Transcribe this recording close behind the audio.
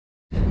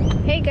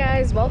Hey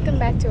guys, welcome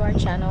back to our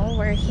channel.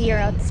 We're here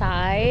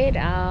outside.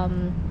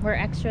 We're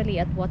actually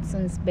at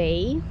Watson's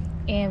Bay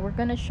and we're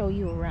gonna show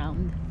you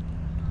around.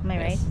 Am I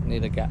right? Near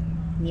the gap.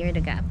 Near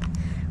the gap.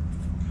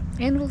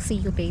 And we'll see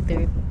you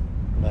later.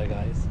 Bye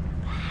guys.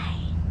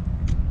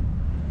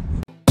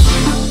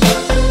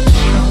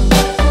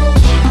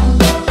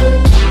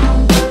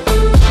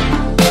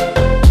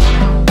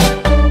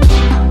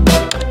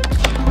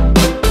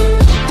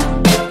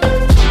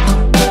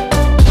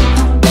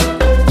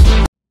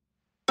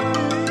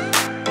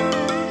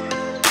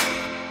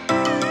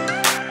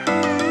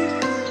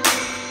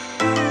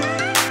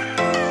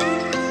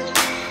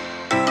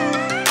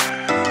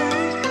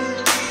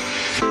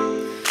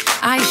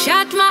 I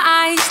shut my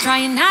eyes,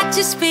 trying not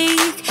to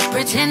speak,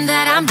 pretend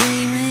that I'm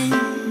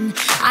dreaming.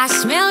 I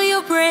smell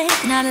your breath,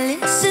 not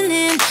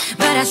listening,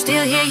 but I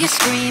still hear you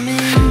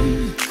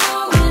screaming.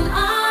 Going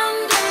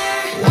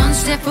under. One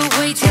step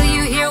away till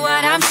you hear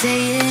what I'm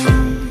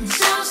saying.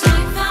 Sounds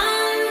like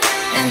thunder.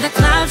 And the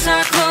clouds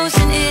are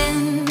closing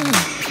in.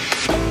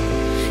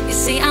 You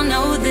see, I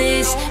know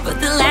this, but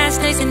the last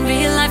days in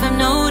real life I've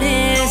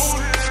noticed.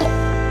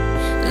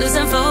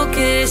 Losing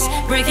focus,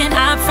 breaking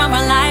up from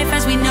our life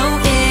as we know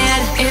it.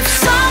 If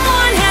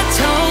someone had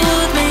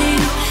told me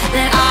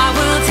that I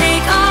will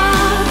take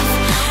off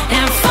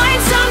and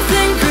find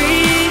something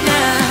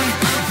greener,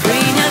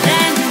 greener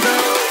than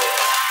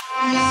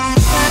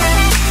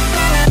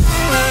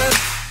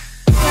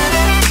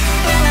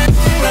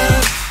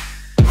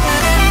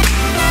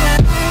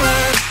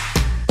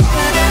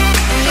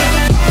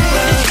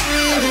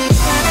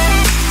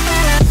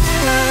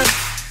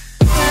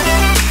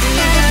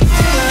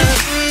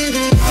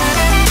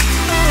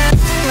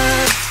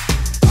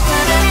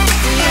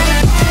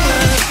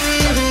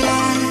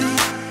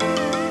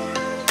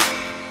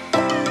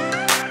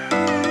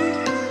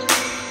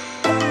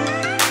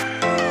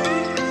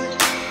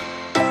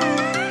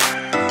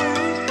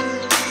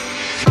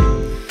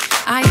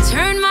I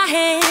turn my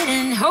head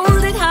and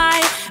hold it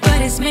high, but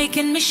it's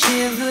making me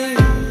shiver.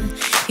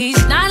 He's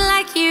not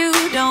like you,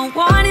 don't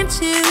want him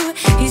to.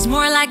 He's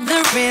more like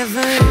the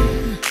river,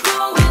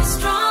 growing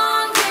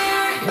stronger.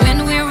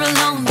 When we're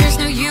alone, there's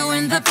no you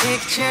in the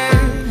picture.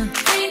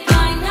 Ain't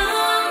my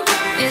number,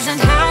 isn't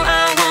how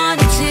I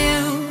wanted to.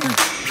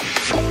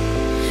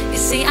 You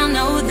see, I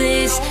know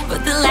this,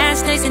 but the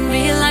last days in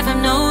real life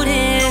I've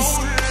noticed.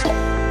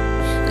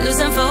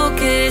 Losing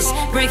focus,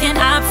 breaking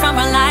up from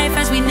our life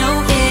as we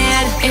know it.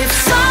 If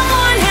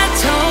someone had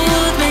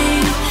told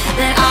me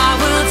that I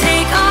will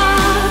take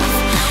off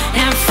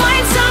and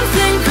find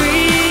something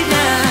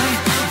greener,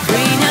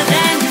 greener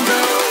than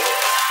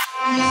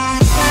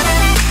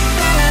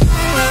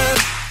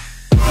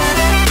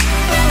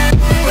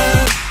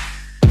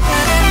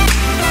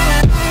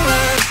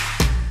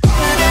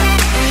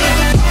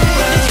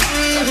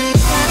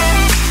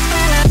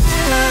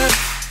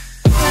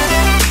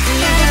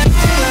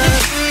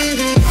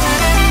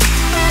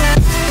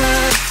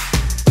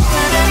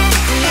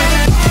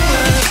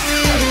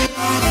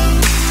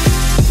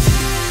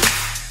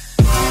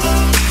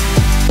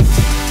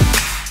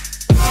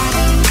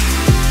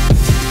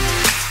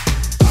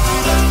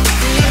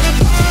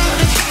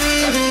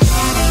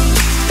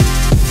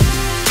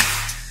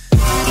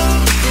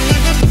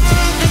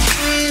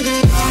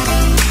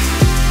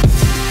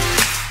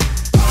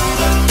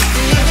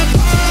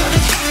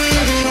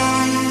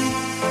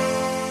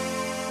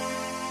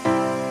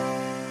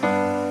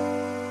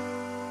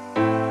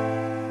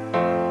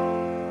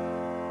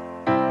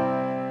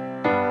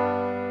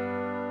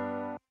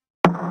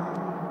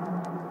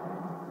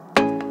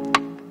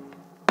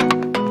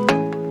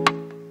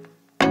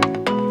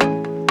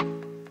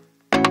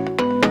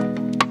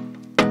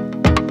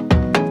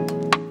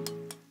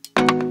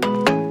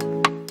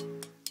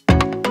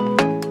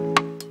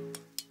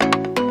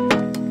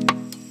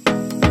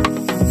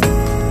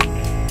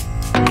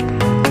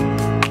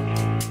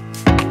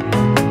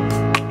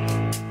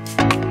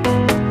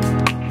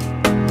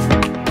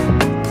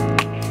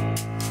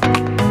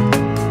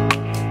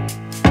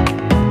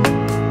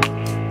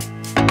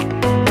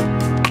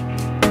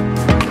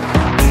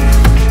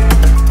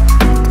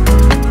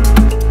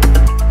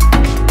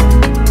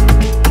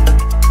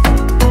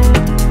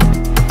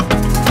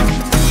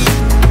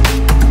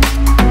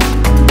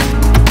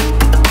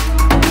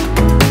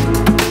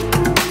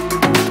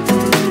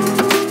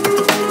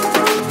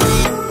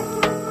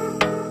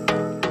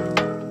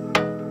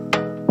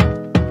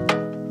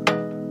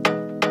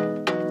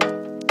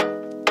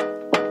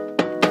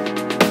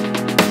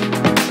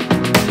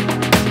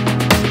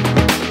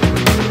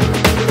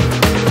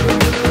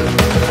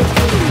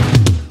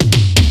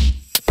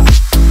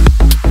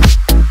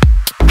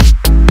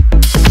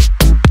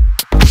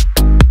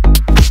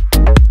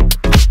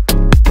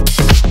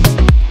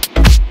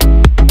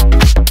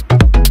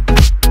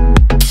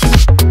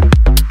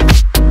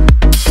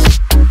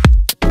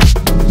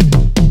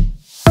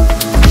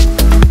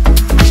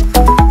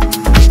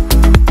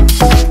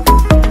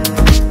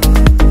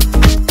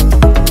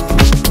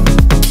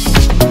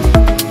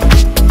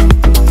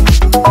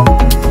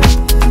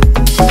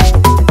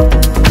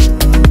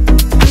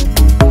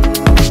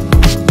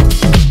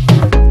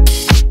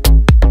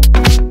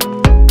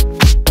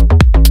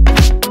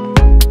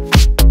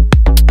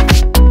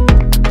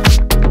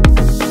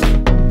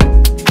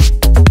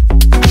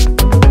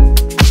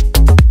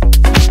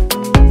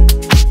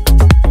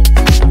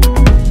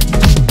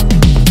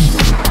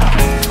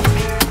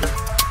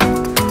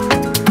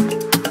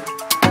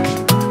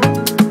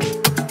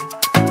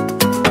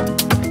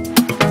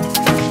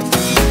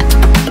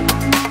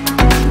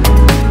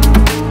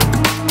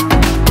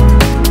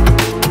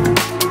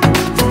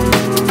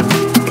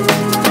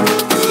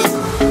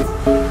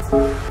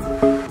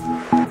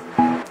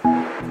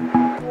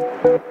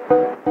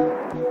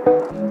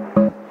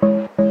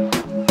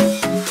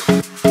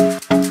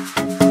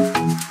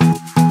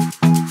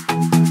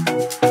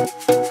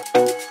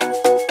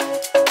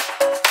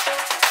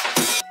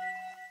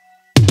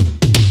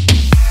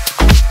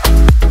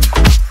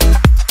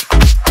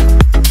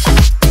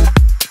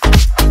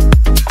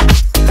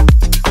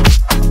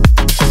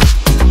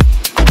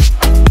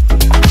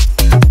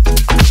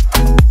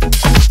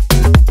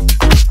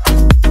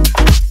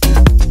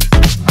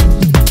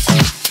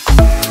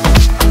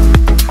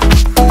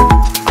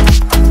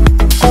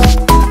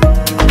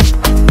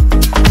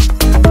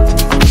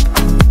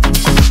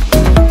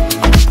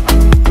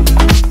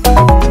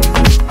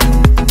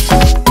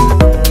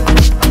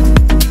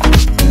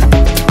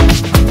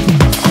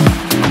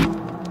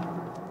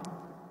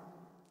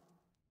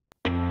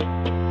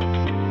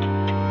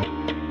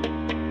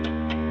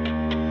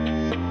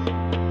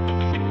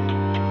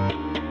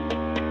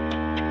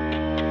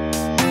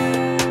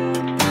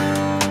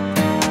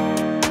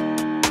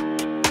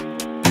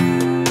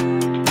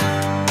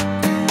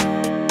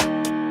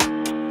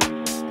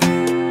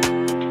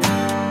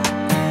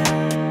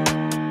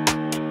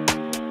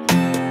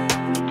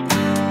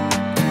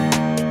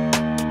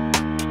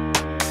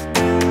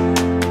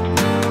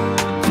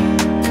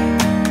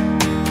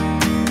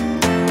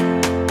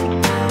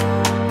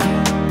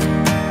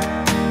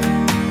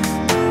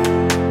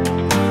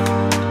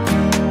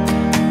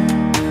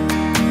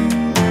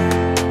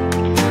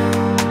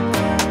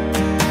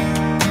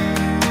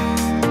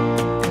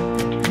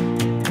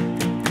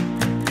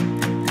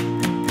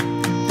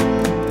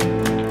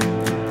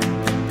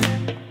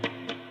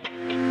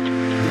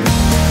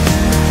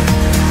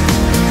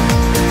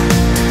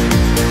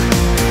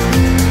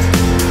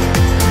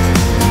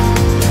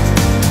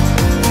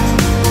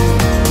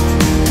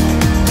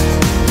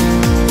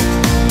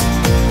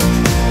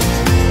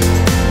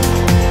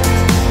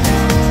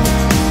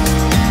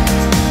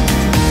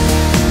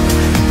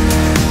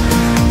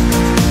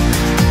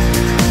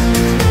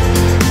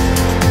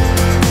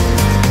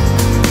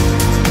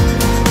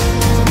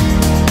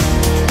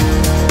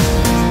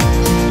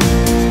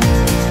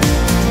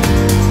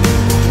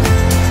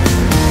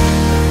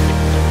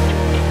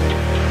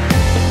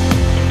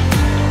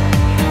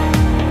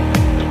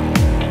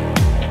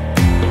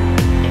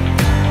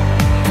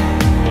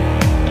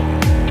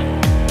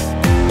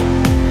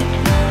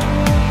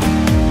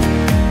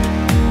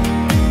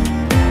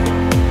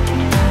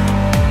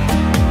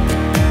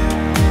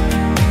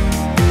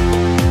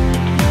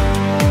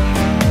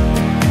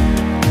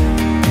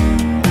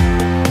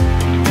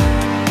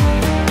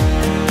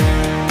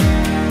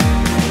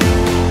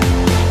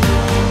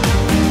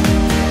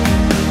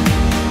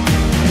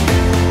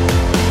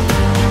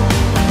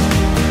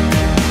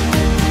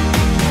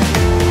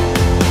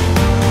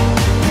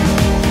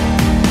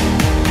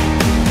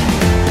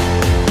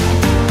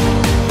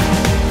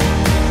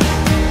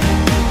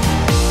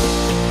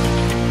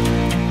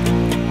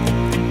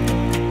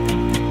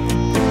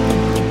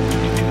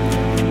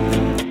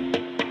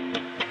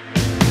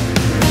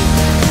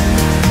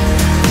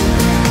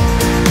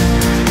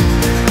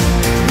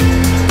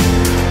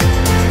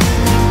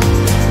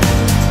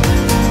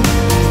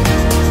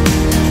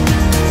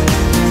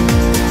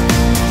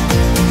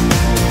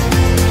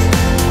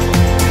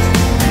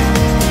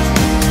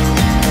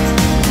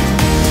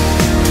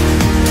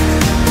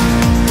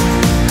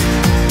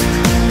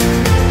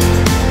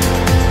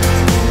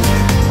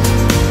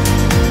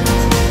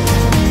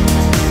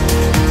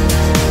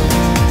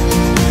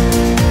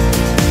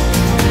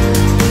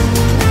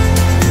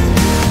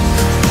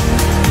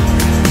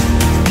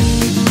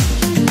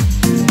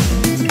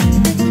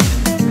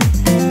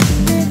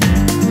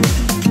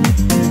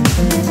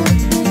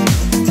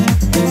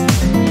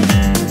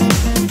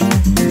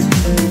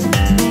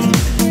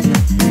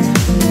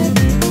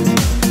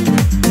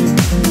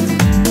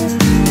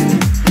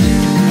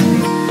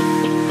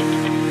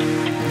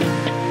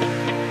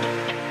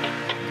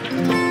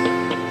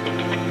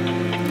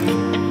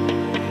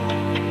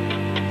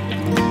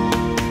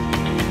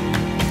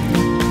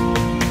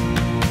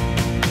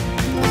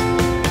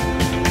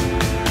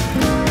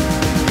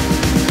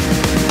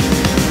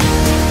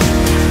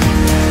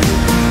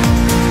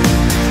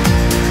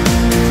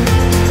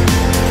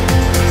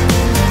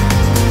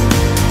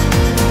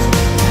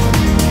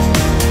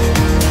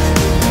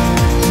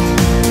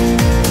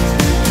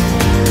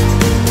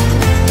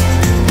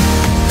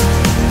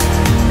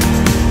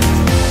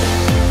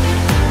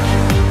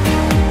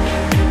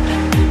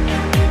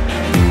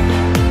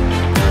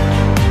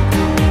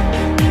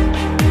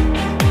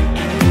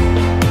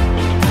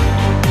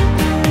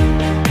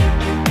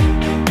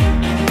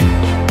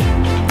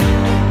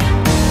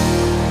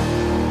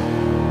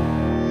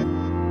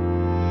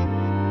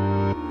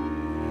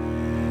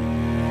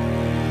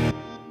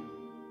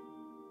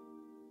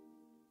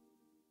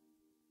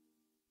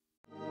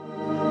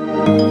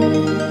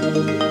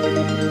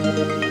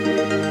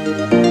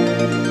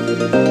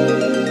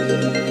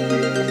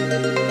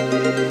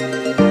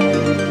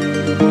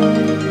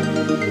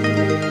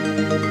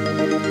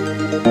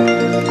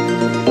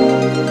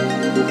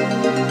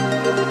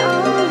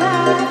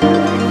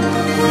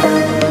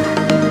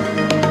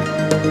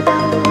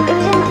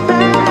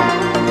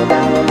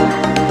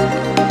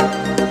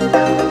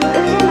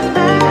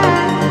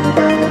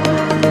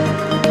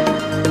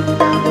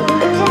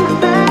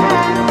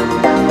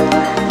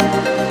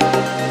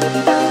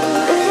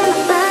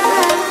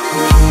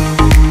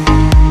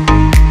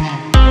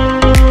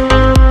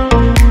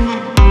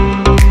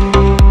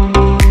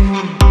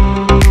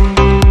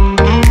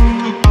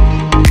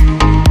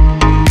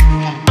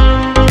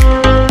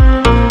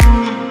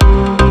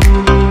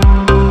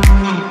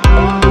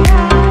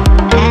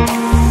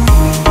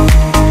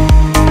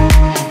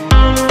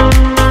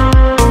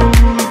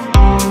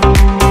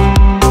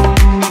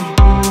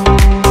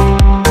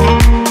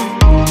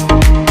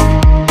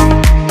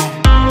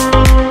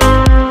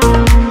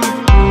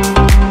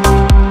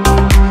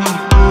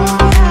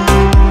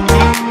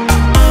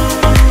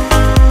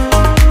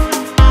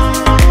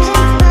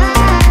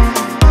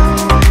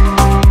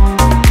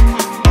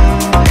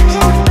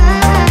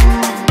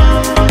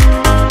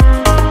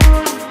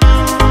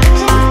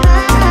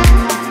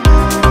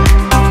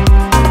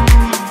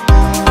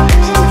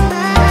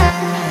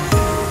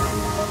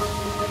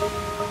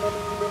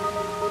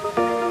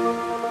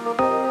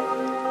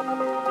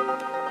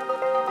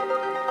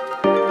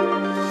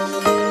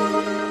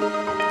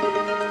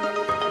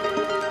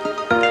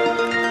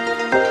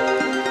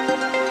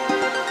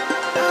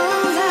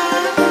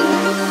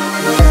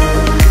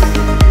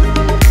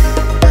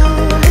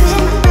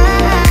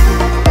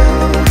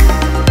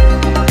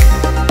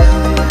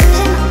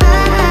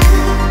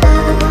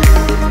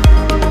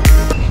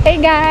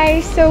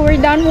So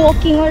we're done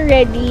walking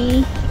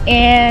already,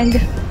 and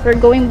we're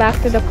going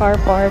back to the car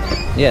park.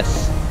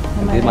 Yes.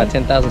 I did my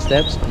 10,000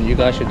 steps, and you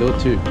guys should do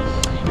it too.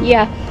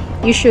 Yeah,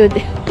 you should.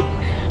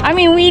 I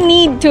mean, we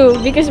need to,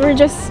 because we're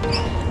just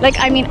like,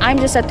 I mean, I'm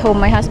just at home.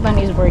 My husband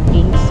is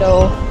working,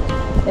 so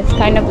it's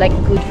kind of like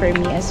good for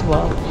me as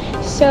well.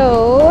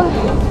 So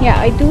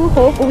yeah,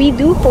 we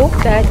do hope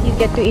that you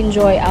get to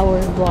enjoy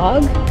our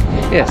vlog.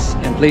 Yes,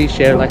 and please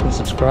share, like, and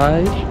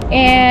subscribe.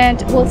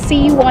 And we'll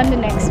see you on the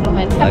next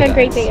one. Have Bye, a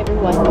great guys. day,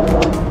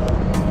 everyone.